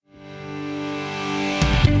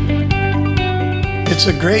It's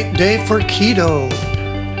a great day for keto.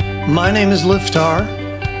 My name is Liftar,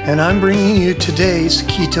 and I'm bringing you today's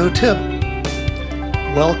keto tip.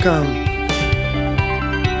 Welcome.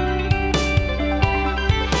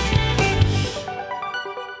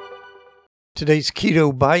 Today's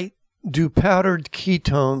keto bite: do powdered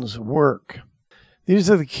ketones work? These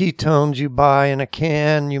are the ketones you buy in a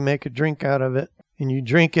can, you make a drink out of it, and you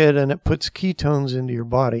drink it and it puts ketones into your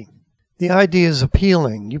body. The idea is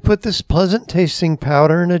appealing. You put this pleasant tasting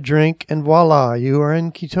powder in a drink and voila, you are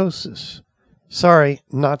in ketosis. Sorry,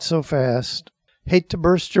 not so fast. Hate to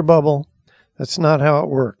burst your bubble. That's not how it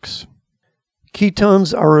works.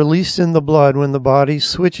 Ketones are released in the blood when the body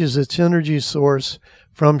switches its energy source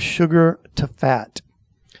from sugar to fat.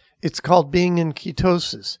 It's called being in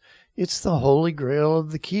ketosis. It's the holy grail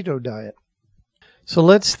of the keto diet. So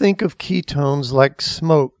let's think of ketones like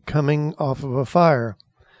smoke coming off of a fire.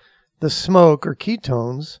 The smoke, or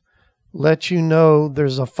ketones, let you know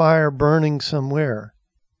there's a fire burning somewhere.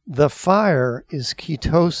 The fire is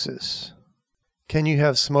ketosis. Can you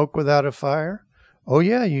have smoke without a fire? Oh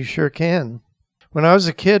yeah, you sure can. When I was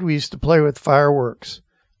a kid, we used to play with fireworks,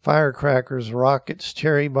 firecrackers, rockets,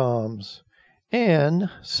 cherry bombs, and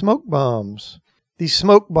smoke bombs. These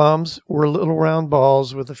smoke bombs were little round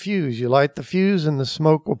balls with a fuse. You light the fuse and the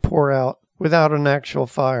smoke will pour out without an actual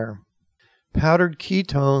fire. Powdered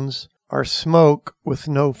ketones are smoke with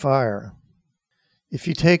no fire. If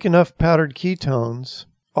you take enough powdered ketones,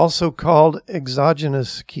 also called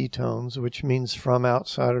exogenous ketones, which means from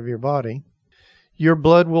outside of your body, your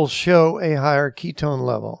blood will show a higher ketone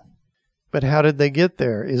level. But how did they get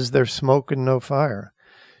there? Is there smoke and no fire?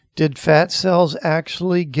 Did fat cells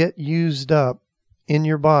actually get used up in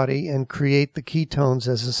your body and create the ketones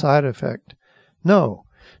as a side effect? No.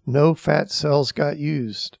 No fat cells got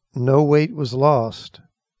used. No weight was lost.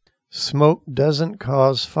 Smoke doesn't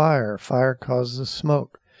cause fire. Fire causes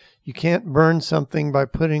smoke. You can't burn something by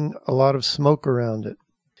putting a lot of smoke around it.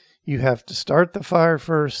 You have to start the fire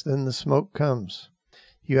first, then the smoke comes.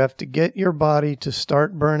 You have to get your body to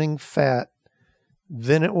start burning fat,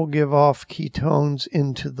 then it will give off ketones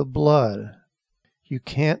into the blood. You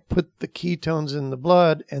can't put the ketones in the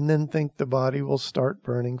blood and then think the body will start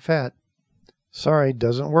burning fat. Sorry, it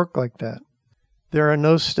doesn't work like that. There are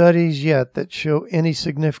no studies yet that show any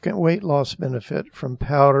significant weight loss benefit from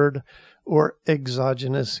powdered or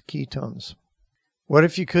exogenous ketones. What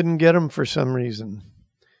if you couldn't get them for some reason?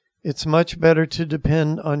 It's much better to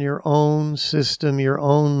depend on your own system, your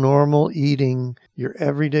own normal eating, your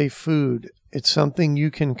everyday food. It's something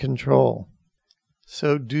you can control.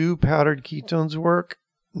 So do powdered ketones work?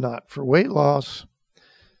 Not for weight loss.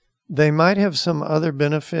 They might have some other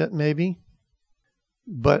benefit maybe,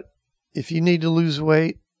 but if you need to lose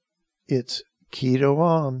weight, it's keto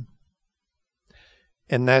on.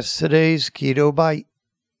 And that's today's Keto Bite.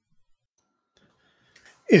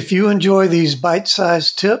 If you enjoy these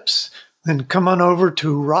bite-sized tips, then come on over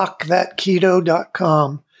to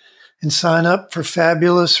rockthatketo.com and sign up for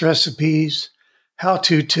fabulous recipes,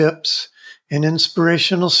 how-to tips, and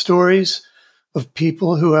inspirational stories of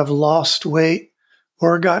people who have lost weight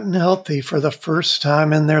or gotten healthy for the first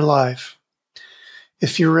time in their life.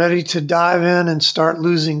 If you're ready to dive in and start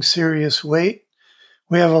losing serious weight,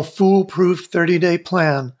 we have a foolproof 30-day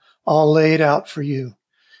plan all laid out for you.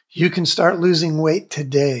 You can start losing weight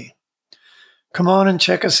today. Come on and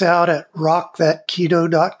check us out at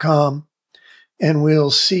rockthatketo.com, and we'll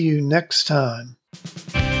see you next time.